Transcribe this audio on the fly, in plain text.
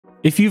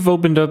If you've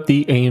opened up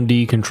the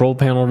AMD control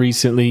panel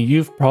recently,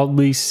 you've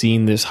probably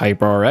seen this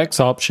HYPR-RX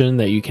option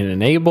that you can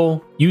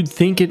enable. You'd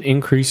think it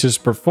increases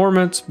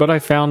performance, but I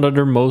found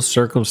under most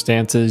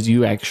circumstances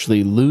you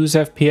actually lose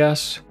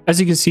FPS. As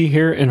you can see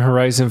here in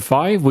Horizon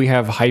 5, we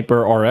have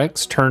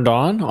HYPR-RX turned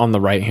on the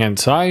right hand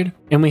side,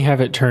 and we have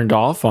it turned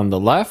off on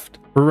the left.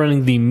 We're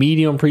running the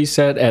medium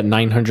preset at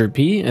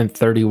 900p and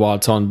 30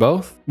 watts on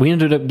both. We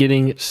ended up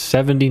getting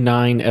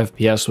 79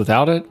 FPS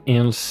without it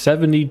and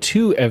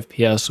 72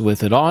 FPS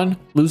with it on,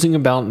 losing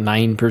about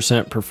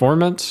 9%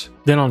 performance.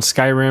 Then on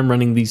Skyrim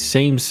running these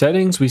same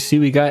settings, we see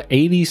we got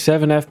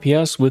 87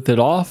 FPS with it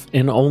off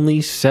and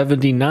only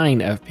 79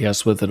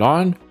 FPS with it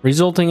on,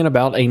 resulting in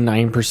about a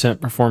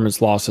 9%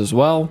 performance loss as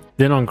well.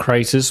 Then on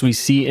Crysis, we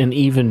see an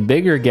even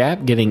bigger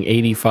gap, getting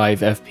 85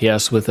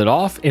 FPS with it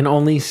off and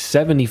only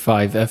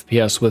 75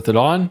 FPS with it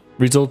on,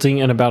 resulting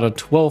in about a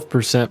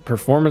 12%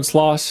 performance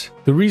loss.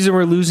 The reason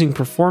we're losing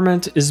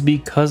performance is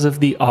because of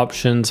the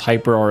options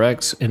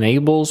HYPR-RX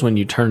enables when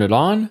you turn it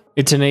on.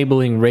 It's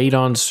enabling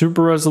Radeon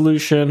Super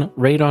Resolution,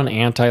 Radeon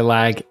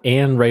Anti-Lag,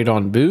 and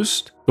Radeon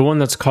Boost. The one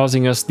that's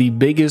causing us the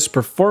biggest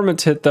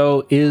performance hit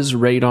though is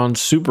Radeon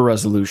Super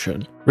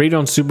Resolution.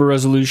 Radeon Super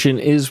Resolution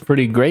is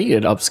pretty great.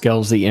 It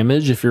upscales the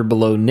image if you're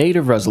below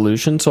native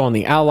resolution, so on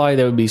the Ally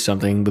that would be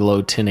something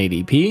below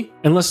 1080p.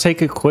 And let's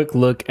take a quick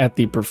look at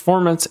the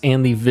performance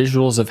and the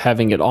visuals of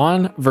having it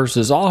on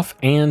versus off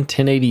and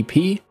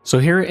 1080p. So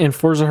here in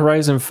Forza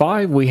Horizon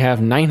 5, we have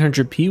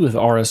 900p with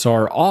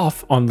RSR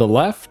off on the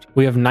left.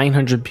 We have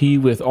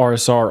 900p with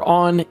RSR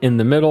on in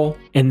the middle,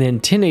 and then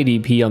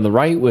 1080p on the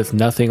right with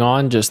nothing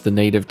on, just the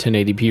native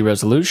 1080p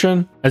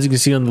resolution. As you can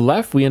see on the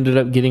left, we ended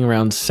up getting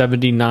around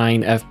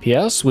 79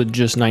 FPS with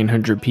just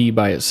 900p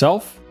by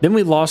itself. Then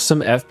we lost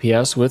some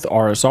FPS with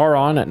RSR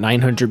on at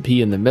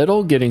 900p in the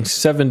middle, getting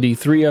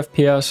 73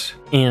 FPS,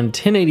 and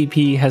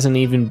 1080p has an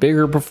even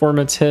bigger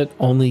performance hit,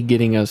 only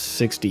getting us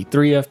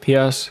 63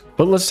 FPS.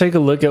 But let's take a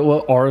look at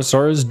what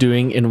RSR is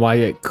doing and why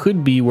it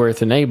could be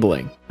worth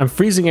enabling. I'm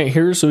freezing it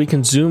here so we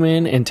can zoom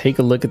in and take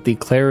a look at the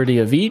clarity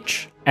of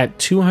each. At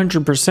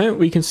 200%,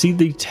 we can see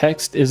the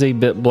text is a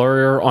bit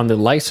blurrier on the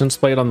license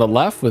plate on the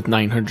left with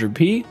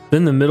 900p.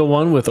 Then the middle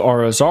one with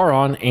RSR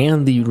on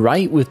and the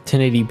right with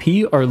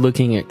 1080p are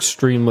looking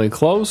extremely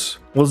close.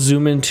 We'll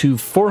zoom into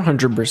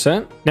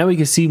 400%. Now we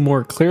can see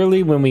more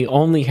clearly when we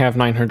only have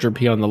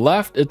 900p on the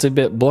left, it's a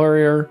bit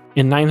blurrier.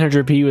 And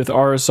 900p with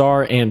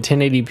RSR and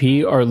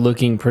 1080p are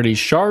looking pretty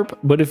sharp,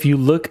 but if you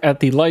look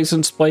at the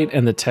license plate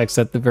and the text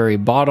at the very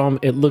bottom,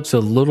 it looks a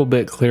little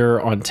bit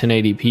clearer on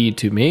 1080p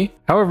to me.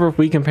 However, if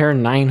we compare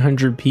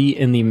 900p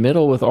in the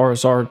middle with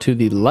RSR to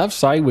the left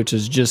side, which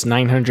is just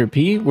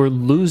 900p, we're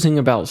losing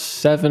about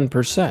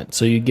 7%,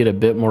 so you get a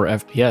bit more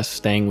FPS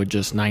staying with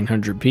just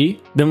 900p.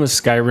 Then with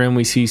Skyrim,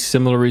 we see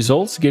similar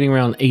results, getting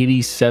around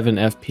 87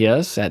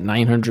 FPS at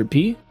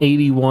 900p,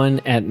 81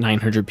 at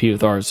 900p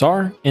with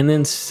RSR, and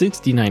then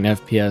 69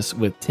 FPS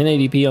with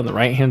 1080p on the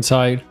right hand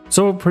side.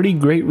 So a pretty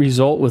great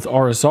result with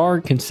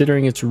RSR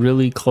considering it's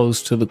really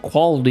close to the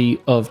quality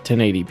of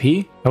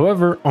 1080p.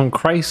 However, on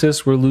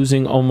Crysis, we're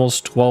losing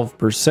almost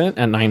 12%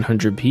 at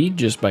 900p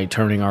just by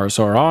turning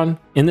RSR on.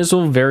 And this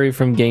will vary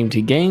from game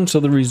to game, so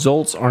the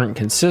results aren't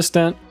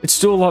consistent. It's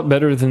still a lot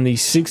better than the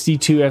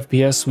 62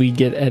 FPS we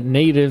get at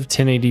native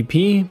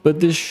 1080p, but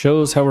this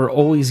shows how we're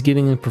always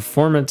getting a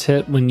performance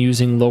hit when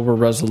using lower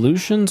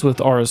resolutions with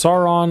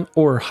RSR on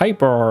or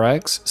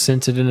HYPR-RX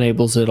since it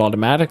enables it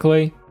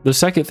automatically. The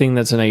second thing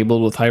that's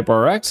enabled with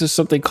HYPR-RX is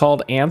something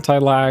called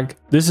anti-lag.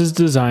 This is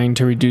designed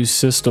to reduce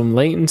system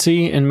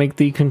latency and make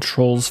the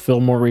controls feel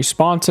more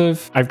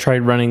responsive. I've tried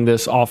running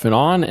this off and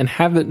on and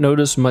haven't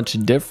noticed much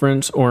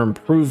difference or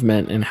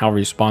improvement in how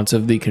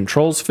responsive the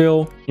controls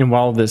feel. And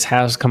while this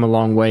has come a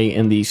long way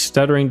in the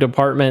stuttering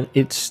department,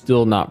 it's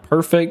still not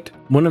perfect.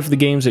 One of the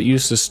games that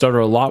used to stutter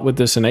a lot with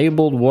this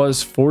enabled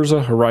was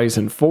Forza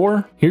Horizon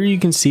 4. Here you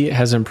can see it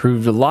has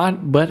improved a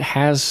lot, but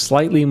has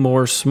slightly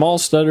more small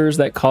stutters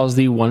that cause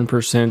the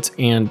 1%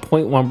 and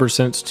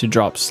 0.1% to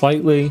drop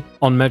slightly.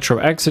 On Metro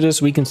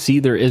Exodus, we can see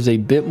there is a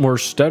bit more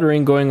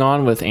stuttering going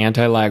on with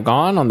anti-lag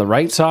on the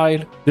right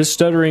side. This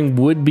stuttering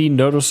would be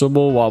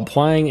noticeable while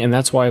playing, and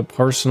that's why I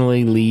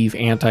personally leave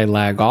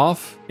anti-lag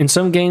off. In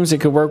some games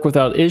it could work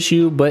without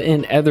issue, but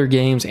in other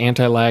games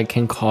anti-lag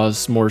can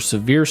cause more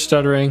severe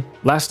stuttering.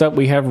 Last up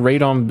we have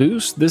Radeon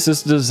Boost. This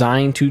is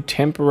designed to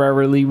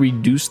temporarily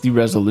reduce the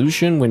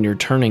resolution when you're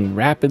turning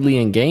rapidly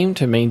in game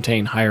to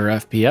maintain higher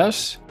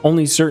FPS.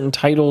 Only certain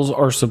titles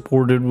are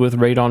supported with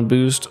Radeon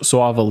Boost, so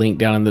I'll have a link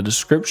down in the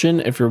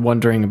description if you're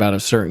wondering about a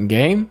certain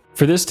game.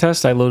 For this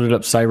test, I loaded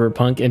up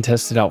Cyberpunk and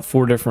tested out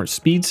 4 different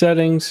speed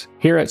settings.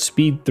 Here at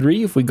speed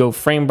 3, if we go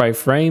frame by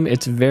frame,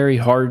 it's very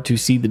hard to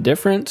see the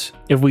difference.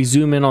 If we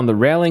zoom in on the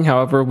railing,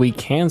 however, we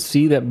can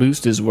see that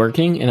boost is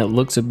working and it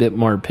looks a bit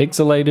more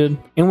pixelated.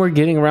 And we're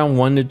getting around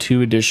 1 to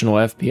 2 additional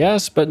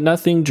FPS, but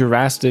nothing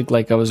drastic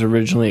like I was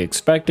originally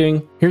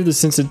expecting. Here the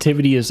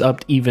sensitivity is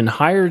upped even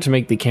higher to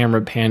make the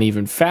camera pan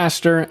even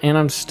faster, and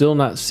I'm still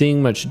not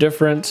seeing much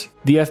difference.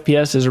 The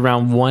FPS is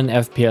around 1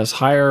 FPS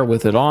higher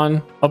with it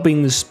on.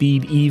 Upping the speed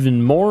speed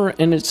even more,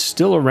 and it's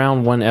still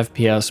around 1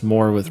 FPS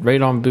more with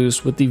Radeon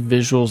boost, with the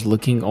visuals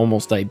looking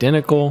almost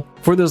identical.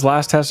 For this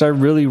last test, I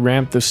really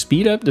ramped the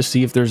speed up to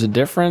see if there's a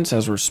difference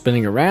as we're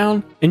spinning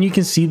around, and you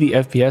can see the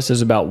FPS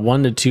is about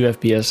 1 to 2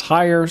 FPS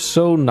higher,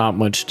 so not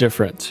much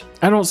difference.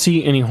 I don't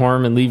see any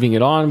harm in leaving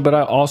it on, but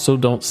I also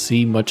don't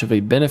see much of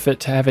a benefit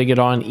to having it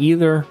on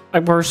either.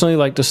 I personally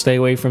like to stay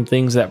away from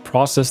things that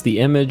process the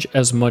image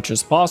as much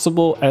as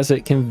possible, as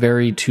it can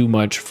vary too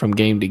much from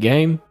game to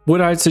game. What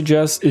I'd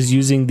suggest is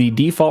using the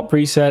default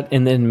preset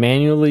and then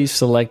manually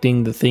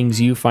selecting the things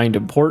you find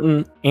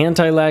important.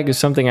 Anti-lag is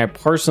something I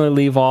personally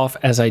leave off,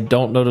 as I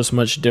don't notice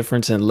much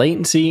difference in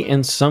latency,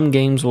 and some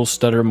games will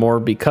stutter more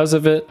because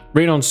of it.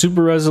 Radeon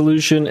Super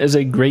Resolution is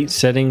a great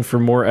setting for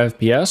more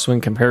FPS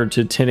when compared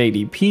to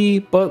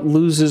 1080p, but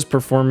loses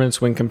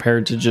performance when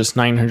compared to just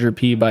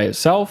 900p by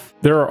itself.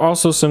 There are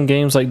also some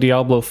games like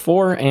Diablo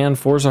 4 and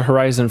Forza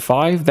Horizon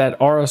 5 that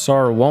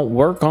RSR won't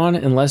work on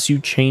unless you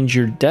change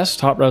your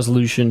desktop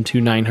resolution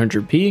to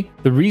 900p.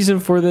 The reason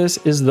for this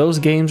is those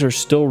games are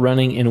still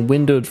running in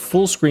windowed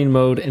full screen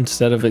mode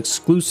instead of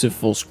exclusive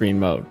full screen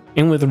mode.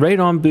 And with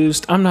Radeon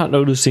boost, I'm not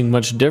noticing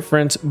much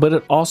difference, but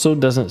it also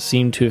doesn't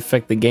seem to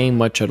affect the game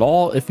much at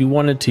all if you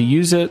wanted to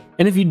use it.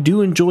 And if you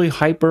do enjoy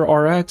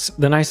HYPR-RX,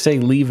 then I say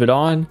leave it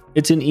on.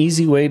 It's an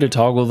easy way to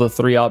toggle the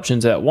 3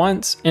 options at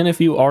once, and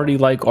if you already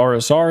like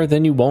RSR,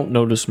 then you won't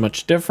notice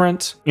much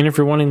difference. And if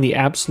you're wanting the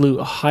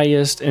absolute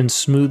highest and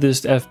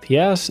smoothest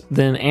FPS,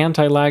 then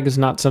anti-lag is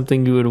not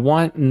something you would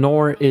want,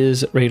 nor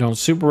is Radeon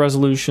Super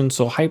Resolution,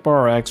 so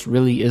HYPR-RX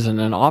really isn't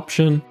an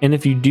option. And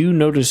if you do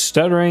notice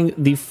stuttering,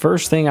 the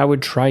first thing I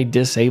would try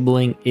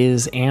disabling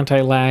is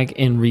anti-lag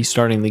and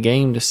restarting the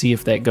game to see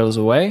if that goes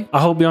away.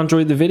 I hope you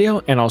enjoyed the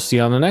video, and I'll see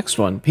you on the next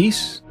one.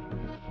 Peace.